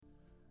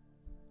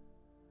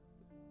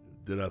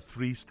There are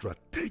three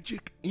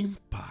strategic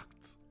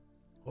impacts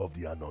of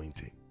the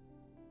anointing.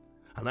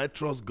 And I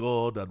trust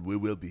God that we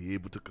will be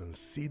able to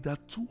consider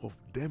two of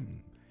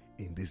them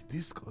in this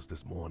discourse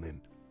this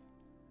morning.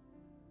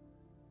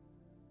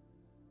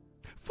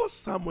 1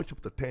 Samuel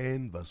chapter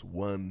 10 verse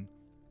 1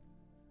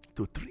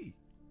 to 3.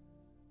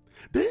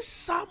 Then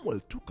Samuel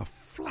took a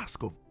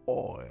flask of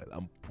oil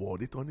and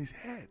poured it on his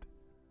head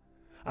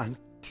and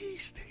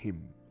kissed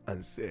him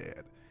and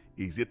said,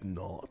 "Is it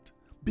not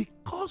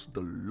because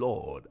the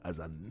Lord has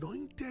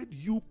anointed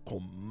you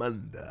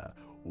commander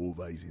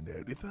over his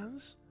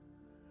inheritance?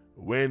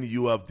 When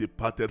you have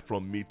departed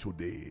from me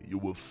today, you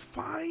will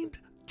find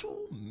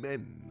 2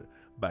 men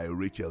by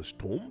Rachel's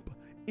tomb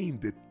in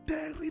the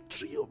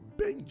territory of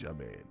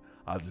Benjamin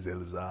at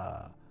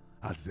Zelzah.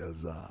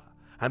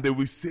 And they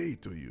will say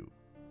to you,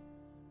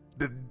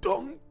 the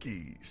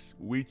donkeys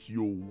which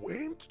you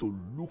went to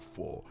look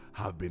for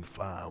have been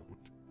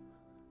found."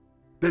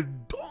 The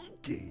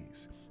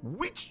donkeys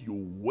which you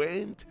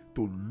went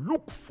to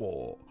look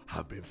for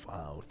have been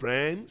found.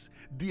 Friends,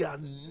 the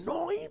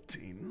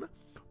anointing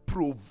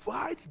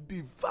provides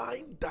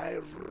divine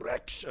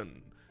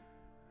direction.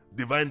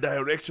 Divine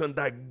direction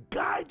that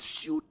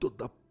guides you to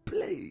the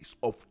place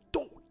of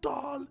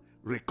total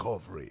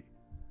recovery.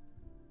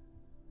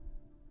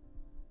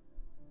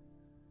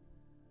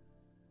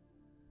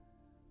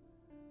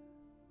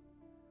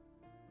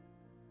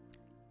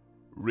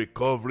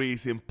 Recovery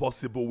is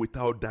impossible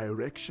without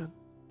direction,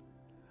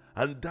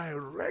 and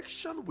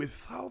direction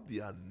without the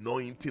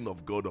anointing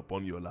of God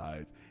upon your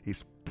life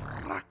is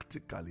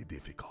practically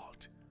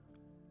difficult.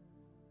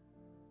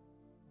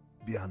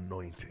 The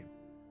anointing.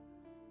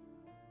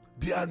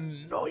 The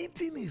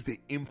anointing is the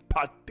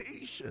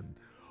impartation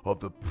of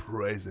the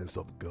presence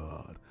of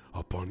God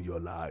upon your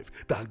life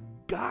that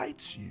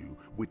guides you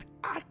with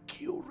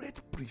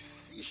accurate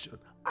precision.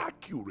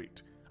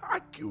 Accurate.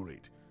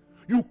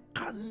 You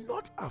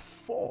cannot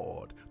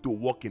afford to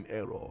walk in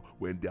error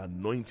when the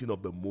anointing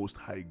of the Most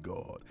High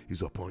God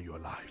is upon your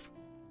life.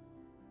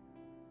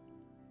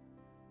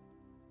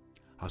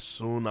 As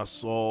soon as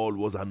Saul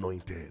was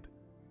anointed,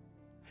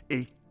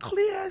 a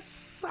clear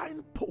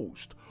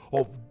signpost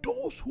of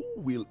those who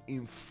will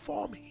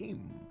inform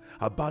him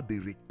about the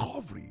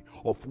recovery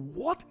of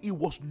what he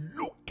was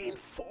looking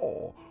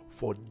for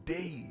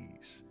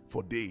days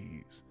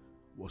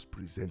was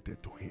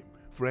presented to him.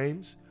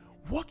 Friends,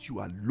 what you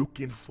are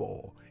looking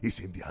for is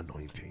in the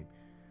anointing.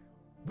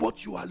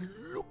 What you are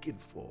looking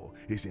for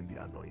is in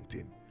the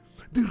anointing.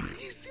 The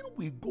reason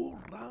we go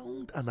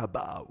round and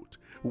about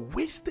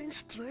wasting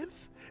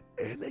strength,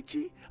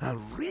 energy, and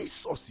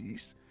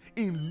resources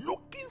in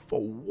looking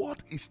for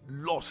what is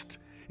lost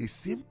is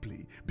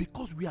simply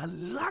because we are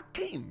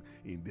lacking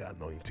in the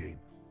anointing.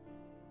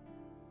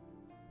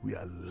 We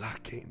are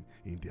lacking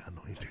in the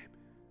anointing.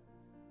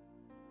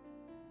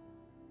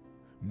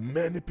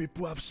 Many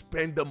people have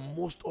spent the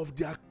most of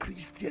their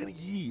Christian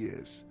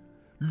years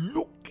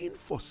looking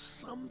for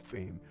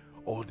something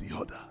or the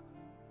other.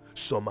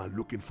 Some are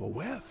looking for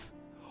wealth,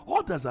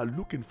 others are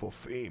looking for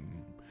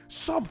fame,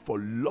 some for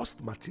lost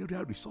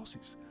material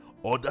resources,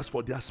 others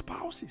for their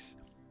spouses.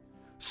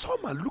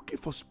 Some are looking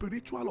for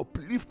spiritual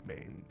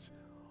upliftment,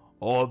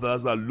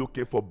 others are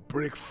looking for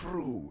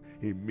breakthrough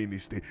in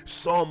ministry.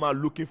 Some are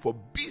looking for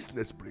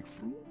business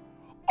breakthrough,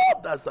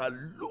 others are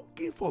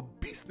looking for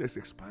business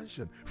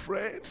expansion.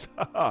 Friends,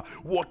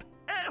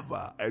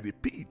 whatever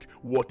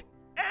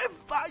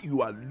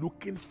you are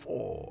looking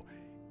for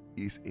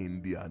is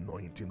in the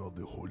anointing of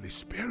the Holy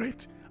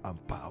Spirit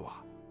and power.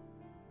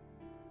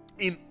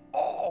 In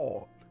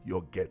all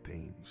your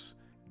gettings,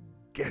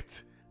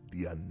 get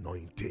the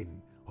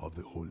anointing of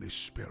the Holy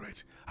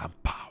Spirit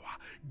and power.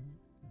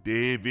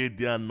 David,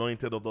 the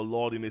anointed of the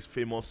Lord, in his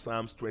famous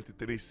Psalms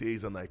 23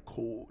 says, and I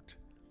quote,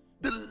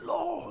 "The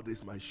Lord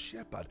is my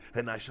shepherd,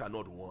 and I shall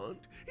not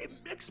want. He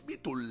makes me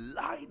to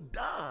lie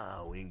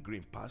down in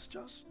green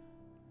pastures.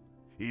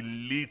 He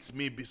leads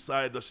me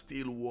beside the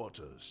still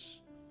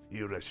waters.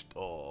 He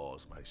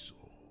restores my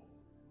soul."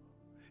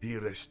 He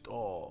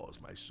restores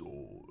my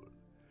soul.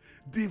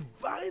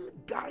 Divine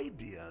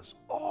guidance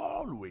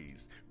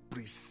always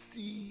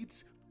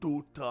precedes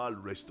total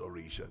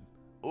restoration.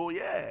 Oh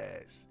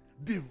yes,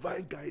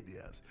 divine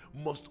guidance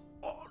must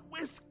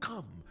always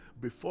come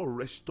before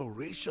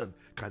restoration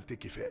can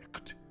take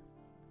effect.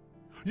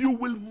 You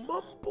will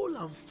mumble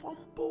and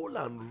fumble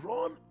and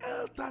run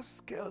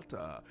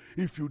helter-skelter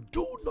if you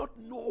do not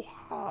know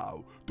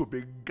how to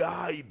be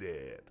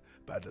guided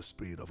by the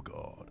Spirit of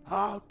God.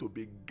 How to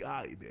be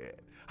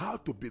guided, how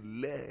to be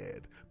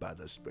led by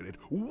the Spirit.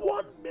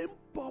 One main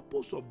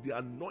purpose of the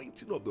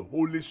anointing of the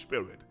Holy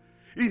Spirit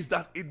is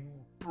that it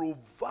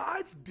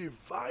provides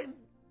divine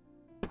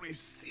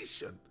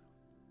precision,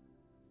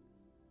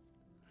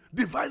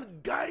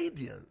 divine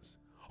guidance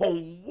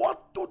on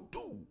what to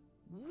do,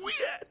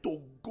 where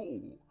to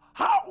go,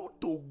 how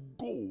to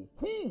go,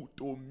 who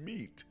to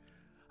meet,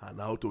 and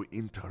how to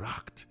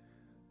interact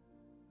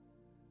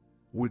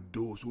with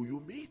those who you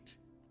meet,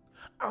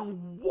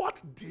 and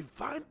what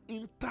divine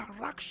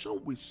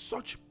interaction with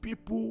such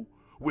people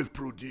will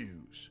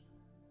produce.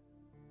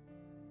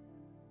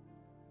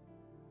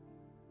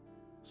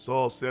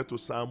 Saul said to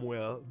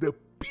Samuel, the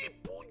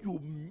people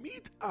you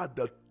meet at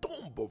the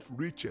tomb of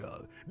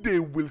Rachel, they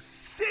will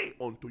say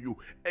unto you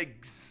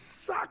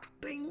exact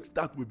things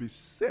that will be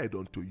said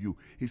unto you.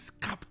 Is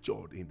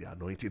captured in the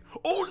anointing.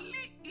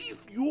 Only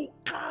if you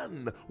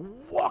can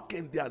walk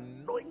in the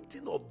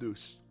anointing of the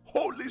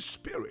Holy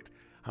Spirit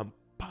and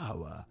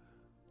power,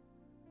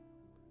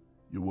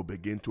 you will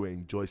begin to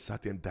enjoy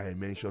certain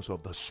dimensions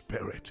of the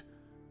Spirit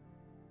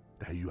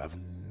that you have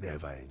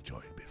never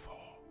enjoyed before.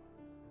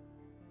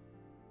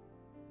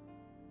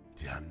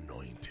 The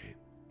anointing.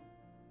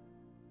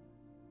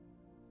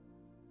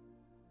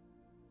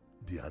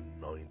 The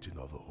anointing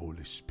of the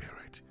Holy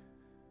Spirit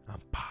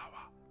and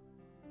power.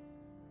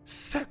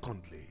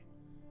 Secondly,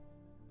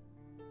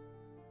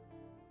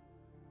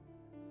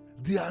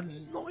 the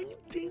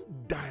anointing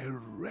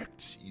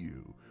directs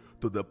you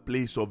to the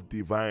place of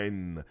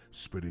divine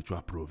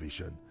spiritual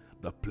provision.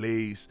 The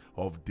place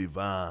of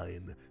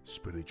divine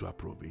spiritual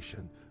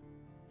provision.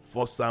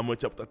 1 Samuel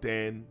chapter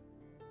 10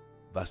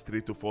 verse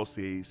 3 to 4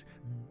 says,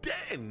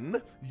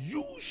 then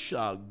you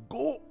shall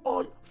go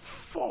on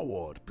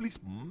forward. Please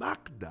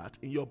mark that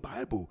in your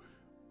Bible.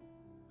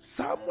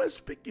 Samuel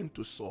speaking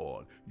to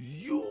Saul.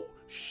 You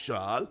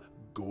shall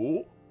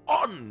go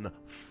on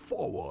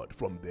forward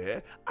from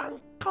there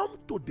and come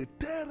to the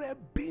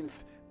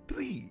terebinth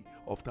tree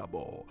of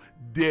Tabor.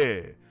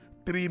 There,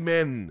 three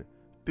men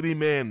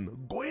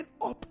going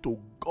up to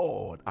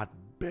God at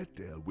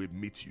Bethel will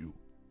meet you.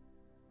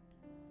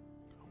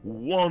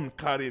 One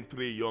carrying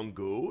 3 young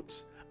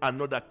goats,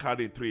 another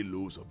carrying 3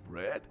 loaves of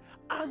bread,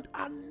 and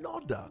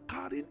another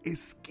carrying a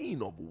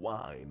skin of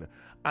wine.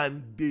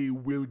 And they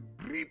will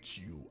greet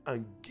you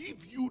and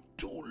give you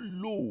 2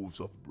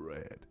 loaves of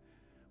bread,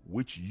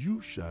 which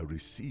you shall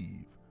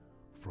receive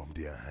from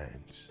their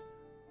hands.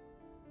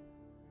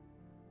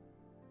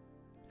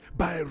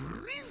 By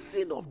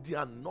reason of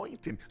the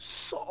anointing,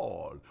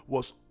 Saul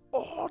was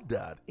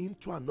ordered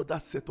into another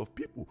set of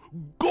people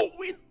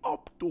going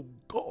up to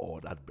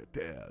God at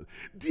Bethel.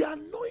 The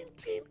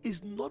anointing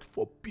is not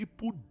for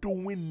people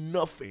doing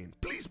nothing.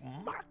 Please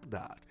mark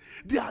that.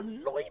 The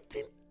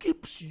anointing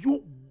keeps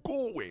you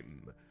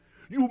going.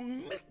 You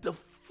meet the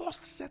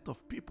first set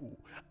of people,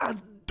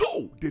 and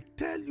though they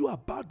tell you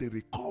about the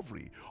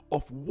recovery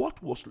of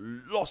what was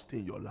lost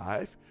in your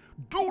life,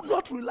 do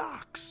not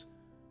relax.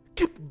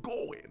 Keep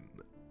going.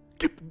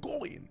 Keep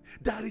going.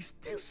 There is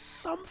still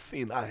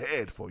something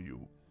ahead for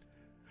you.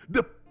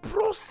 The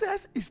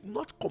process is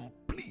not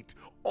complete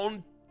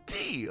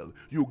until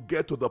you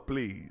get to the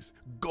place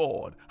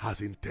God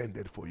has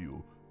intended for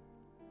you.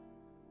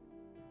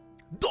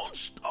 Don't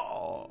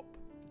stop.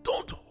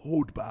 Don't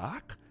hold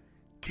back.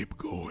 Keep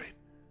going.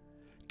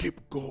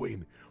 Keep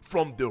going.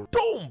 From the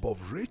tomb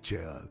of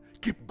Rachel,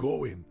 keep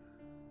going.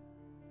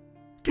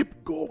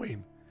 Keep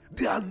going.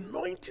 The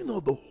anointing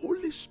of the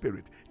Holy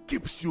Spirit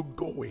keeps you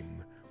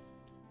going.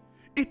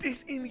 It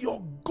is in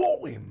your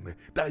going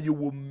that you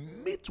will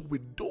meet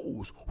with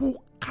those who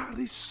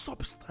carry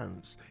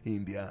substance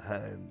in their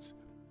hands,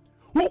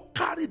 who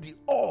carry the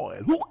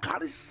oil, who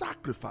carry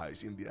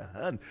sacrifice in their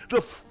hand.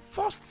 The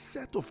first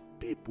set of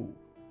people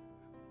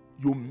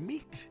you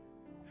meet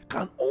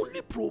can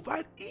only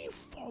provide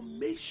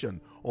information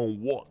on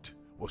what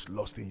was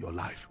lost in your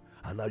life,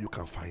 and now you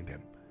can find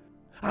them.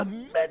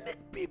 And many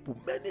people,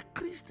 many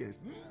Christians,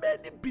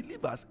 many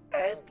believers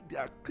end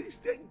their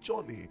Christian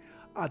journey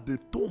at the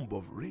tomb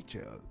of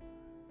Rachel.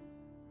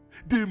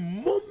 The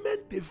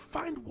moment they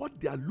find what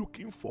they are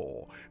looking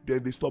for,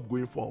 then they stop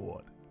going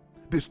forward.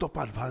 They stop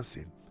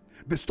advancing.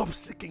 They stop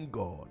seeking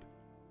God.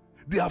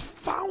 They have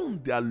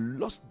found their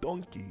lost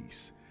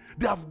donkeys.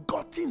 They have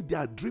gotten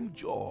their dream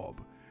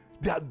job,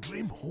 their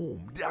dream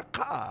home, their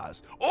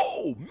cars.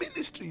 Oh,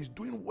 ministry is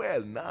doing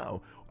well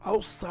now.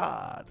 How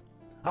sad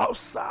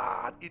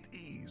it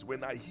is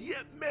when I hear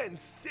men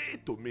say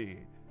to me,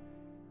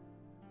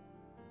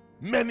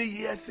 many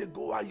years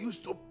ago I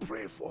used to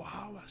pray for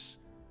hours,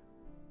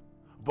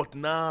 but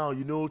now,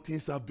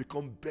 things have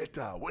become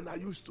better. When I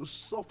used to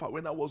suffer,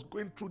 when I was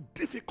going through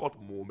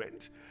difficult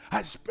moments,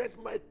 I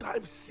spent my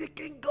time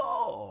seeking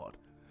God.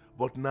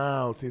 But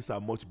now, things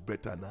are much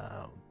better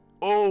now.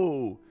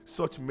 Oh,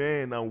 such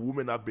men and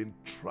women have been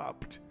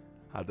trapped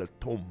at the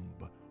tomb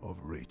of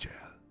Rachel.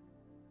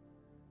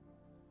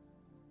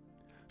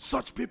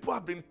 Such people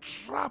have been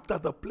trapped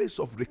at the place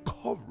of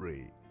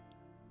recovery.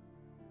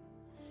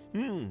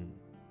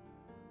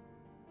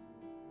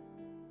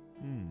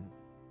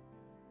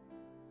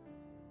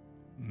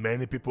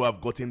 Many people have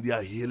gotten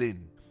their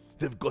healing.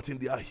 They've gotten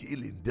their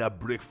healing, their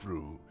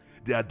breakthrough,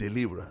 their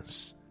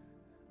deliverance.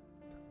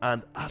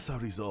 And as a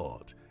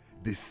result,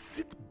 they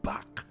sit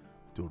back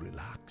to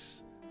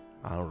relax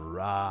and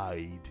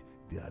ride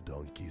their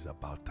donkeys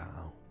about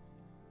town.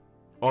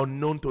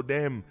 Unknown to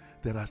them,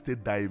 there are still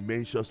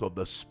dimensions of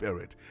the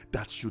Spirit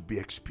that should be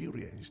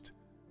experienced.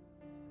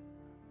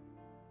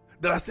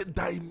 There are still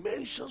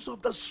dimensions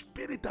of the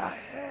Spirit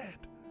ahead.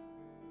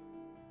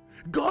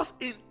 God's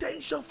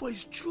intention for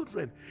His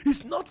children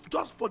is not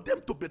just for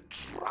them to be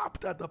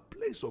trapped at the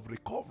place of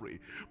recovery,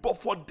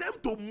 but for them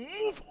to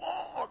move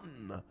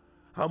on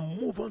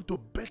and move on to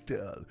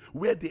Bethel,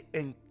 where they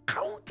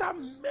encounter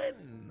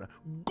men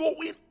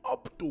going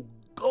up to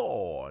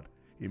God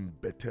in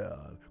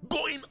Bethel,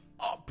 going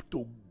up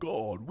to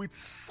God with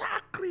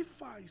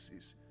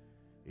sacrifices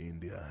in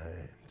their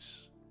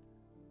hands.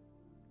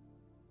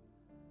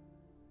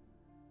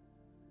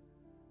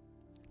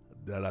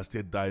 There are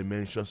still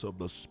dimensions of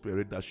the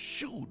Spirit that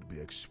should be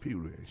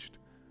experienced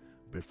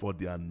before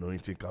the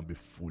anointing can be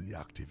fully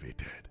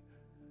activated,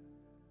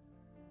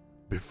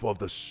 before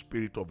the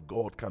Spirit of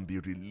God can be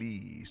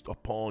released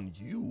upon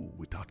you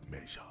without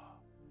measure.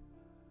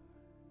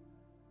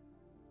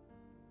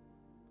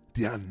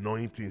 The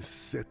anointing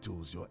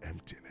settles your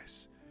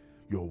emptiness,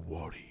 your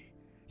worry,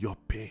 your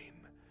pain,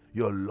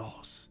 your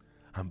loss,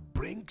 and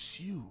brings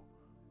you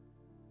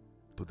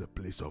to the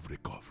place of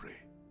recovery.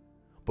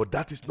 But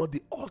that is not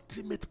the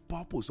ultimate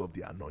purpose of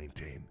the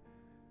anointing.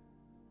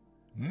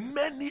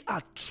 Many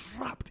are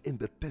trapped in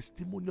the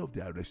testimony of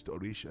their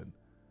restoration,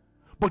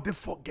 but they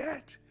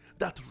forget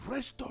that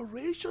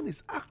restoration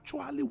is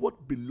actually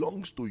what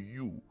belongs to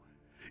you.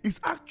 It's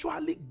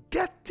actually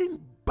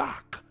getting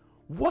back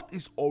what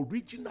is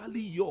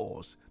originally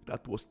yours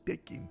that was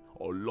taken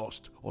or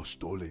lost or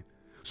stolen.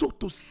 So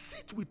to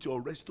sit with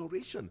your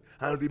restoration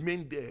and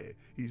remain there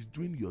is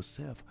doing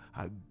yourself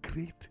a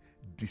great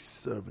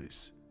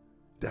disservice.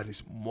 There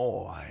is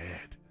more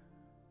ahead.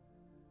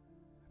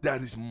 There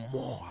is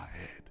more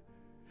ahead.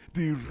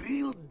 The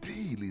real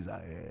deal is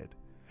ahead.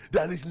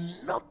 There is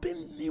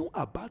nothing new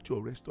about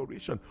your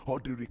restoration or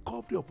the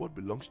recovery of what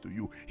belongs to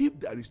you if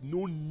there is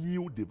no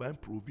new divine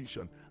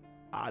provision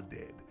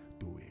added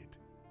to it.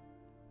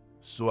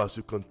 So as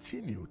you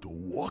continue to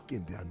walk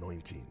in the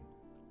anointing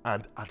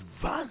and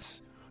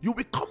advance, you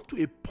will come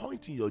to a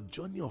point in your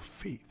journey of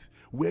faith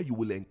where you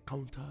will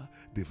encounter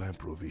divine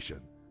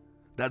provision.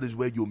 That is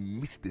where you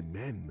meet the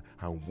men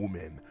and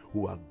women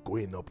who are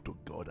going up to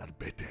God at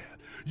Bethel.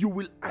 You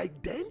will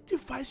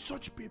identify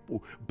such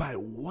people by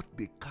what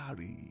they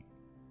carry.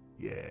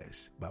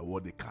 Yes, by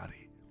what they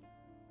carry.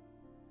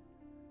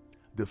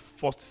 The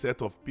first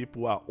set of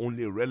people are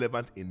only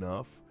relevant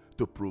enough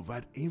to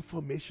provide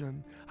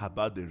information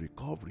about the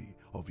recovery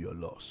of your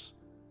loss.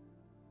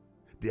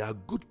 They are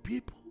good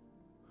people,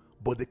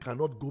 but they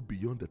cannot go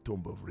beyond the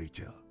tomb of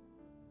Rachel.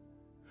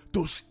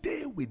 To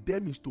stay with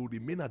them is to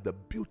remain at the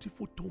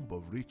beautiful tomb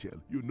of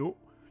Rachel. You know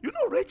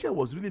Rachel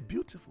was really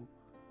beautiful.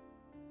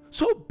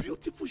 So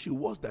beautiful she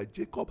was that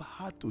Jacob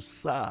had to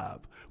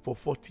serve for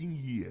 14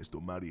 years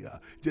to marry her.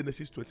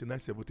 Genesis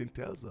 29:17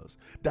 tells us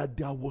that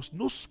there was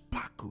no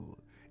sparkle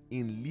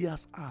in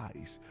Leah's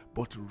eyes,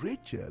 but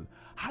Rachel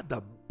had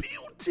a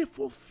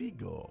beautiful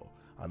figure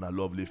and a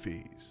lovely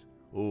face.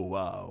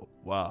 Oh,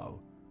 wow.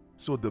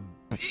 So the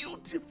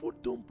beautiful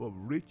tomb of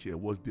Rachel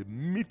was the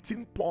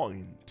meeting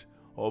point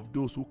of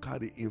those who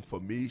carry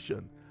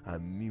information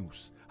and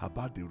news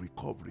about the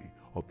recovery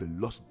of the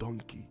lost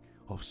donkey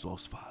of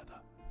Saul's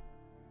father.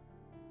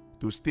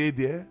 To stay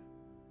there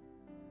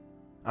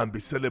and be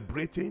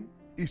celebrating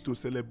is to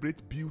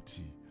celebrate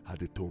beauty at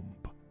the tomb.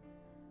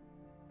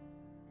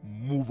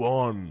 Move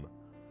on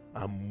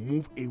and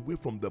move away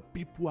from the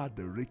people at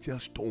the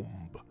Rachel's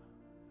tomb.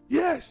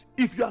 Yes,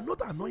 if you are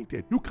not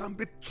anointed, you can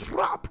be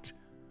trapped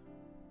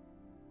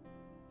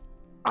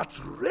at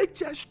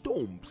Rachel's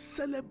tomb,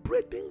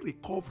 celebrating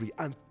recovery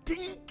and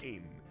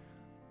thinking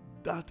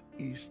that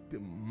is the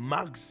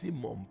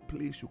maximum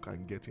place you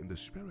can get in the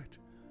spirit.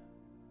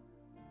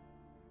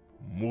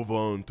 Move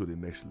on to the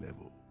next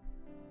level.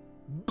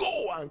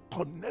 Go and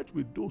connect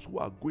with those who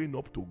are going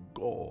up to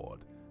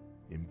God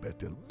in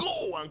Bethel.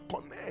 Go and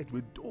connect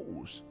with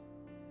those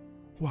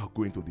who are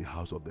going to the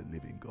house of the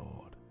living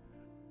God.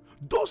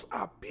 Those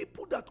are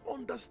people that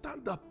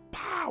understand the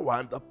power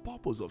and the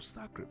purpose of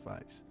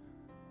sacrifice.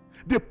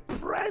 The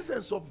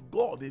presence of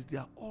God is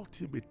their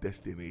ultimate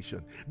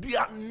destination. The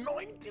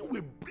anointing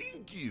will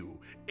bring you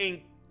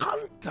in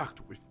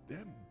contact with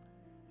them.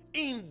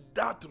 In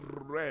that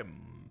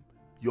realm,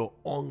 your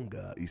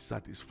hunger is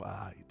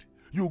satisfied.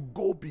 You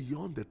go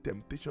beyond the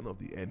temptation of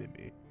the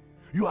enemy.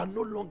 You are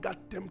no longer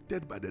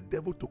tempted by the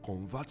devil to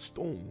convert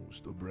stones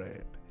to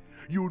bread.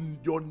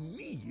 Your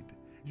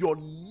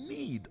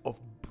need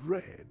of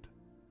bread,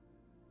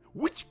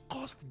 which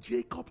caused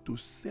Jacob to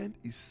send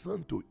his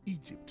son to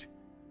Egypt,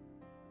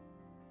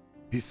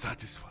 is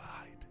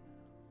satisfied.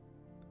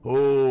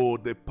 Oh,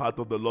 the part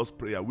of the Lord's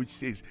Prayer which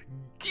says,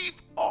 "Give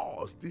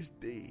us this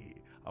day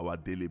our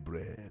daily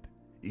bread,"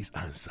 is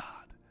answered.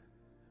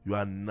 You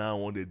are now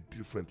on a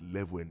different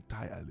level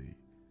entirely.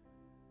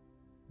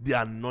 The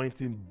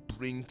anointing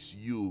brings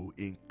you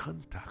in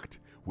contact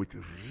with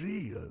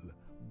real,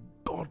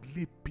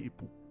 godly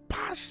people,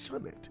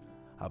 passionate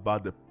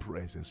about the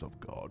presence of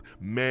God.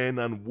 Men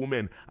and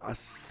women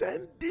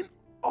ascending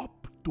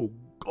up to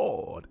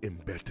God in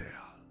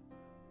Bethel.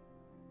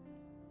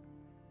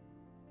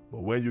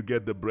 But when you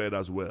get the bread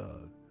as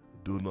well,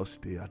 do not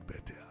stay at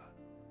Bethel.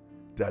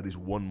 That is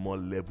one more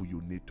level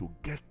you need to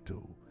get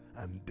to,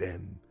 and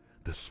then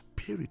the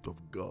Spirit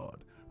of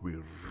God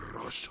will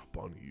rush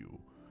upon you.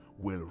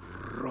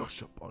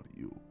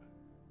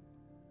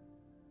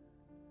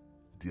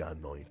 the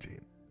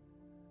anointing.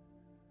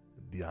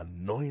 The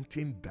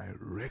anointing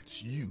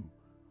directs you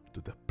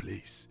to the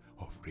place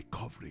of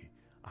recovery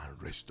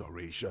and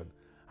restoration.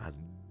 And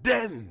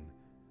then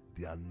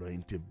the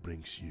anointing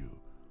brings you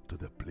to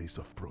the place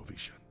of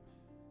provision.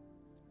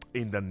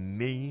 In the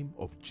name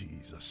of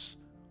Jesus.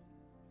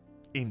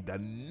 In the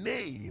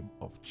name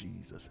of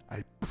Jesus,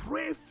 I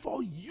pray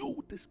for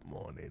you this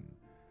morning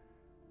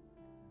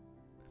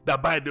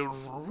that by the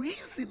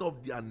reason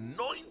of the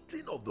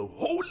anointing of the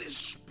Holy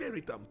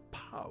Spirit and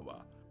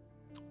power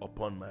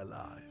upon my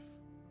life,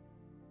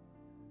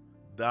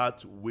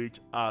 that which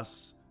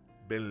has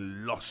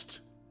been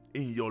lost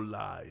in your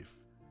life,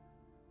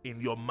 in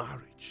your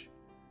marriage,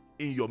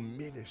 in your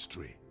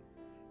ministry,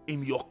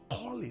 in your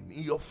calling,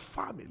 in your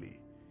family,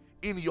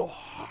 in your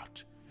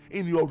heart,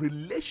 in your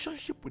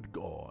relationship with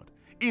God,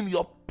 in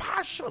your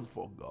passion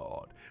for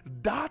God,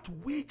 that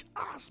which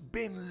has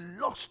been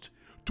lost,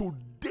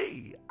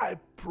 today I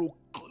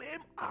proclaim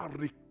a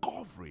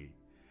recovery.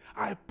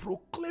 I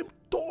proclaim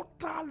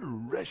total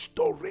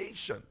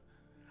restoration.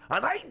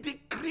 And I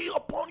decree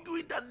upon you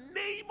in the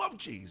name of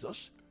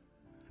Jesus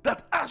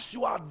that as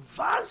you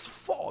advance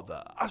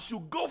further, as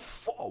you go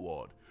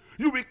forward,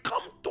 you will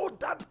come to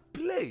that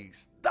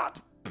place, that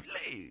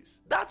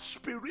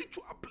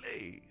spiritual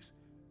place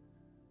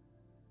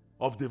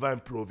of divine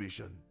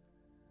provision.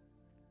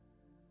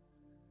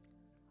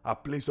 A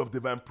place of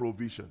divine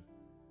provision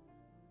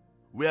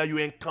where you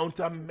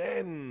encounter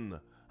men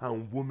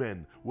and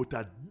women with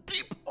a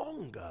deep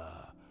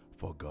hunger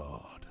for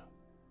God.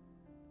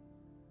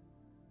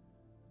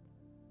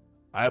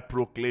 I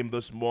proclaim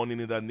this morning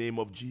in the name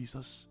of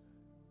Jesus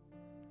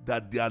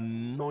that the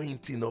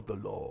anointing of the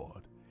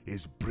Lord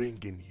is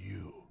bringing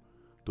you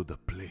to the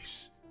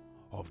place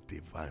of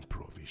divine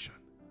provision.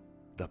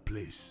 The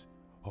place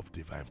of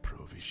divine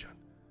provision.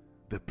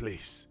 The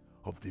place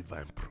of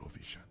divine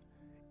provision.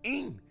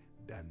 In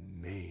the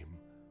name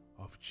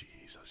of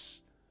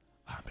Jesus.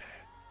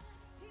 Amen.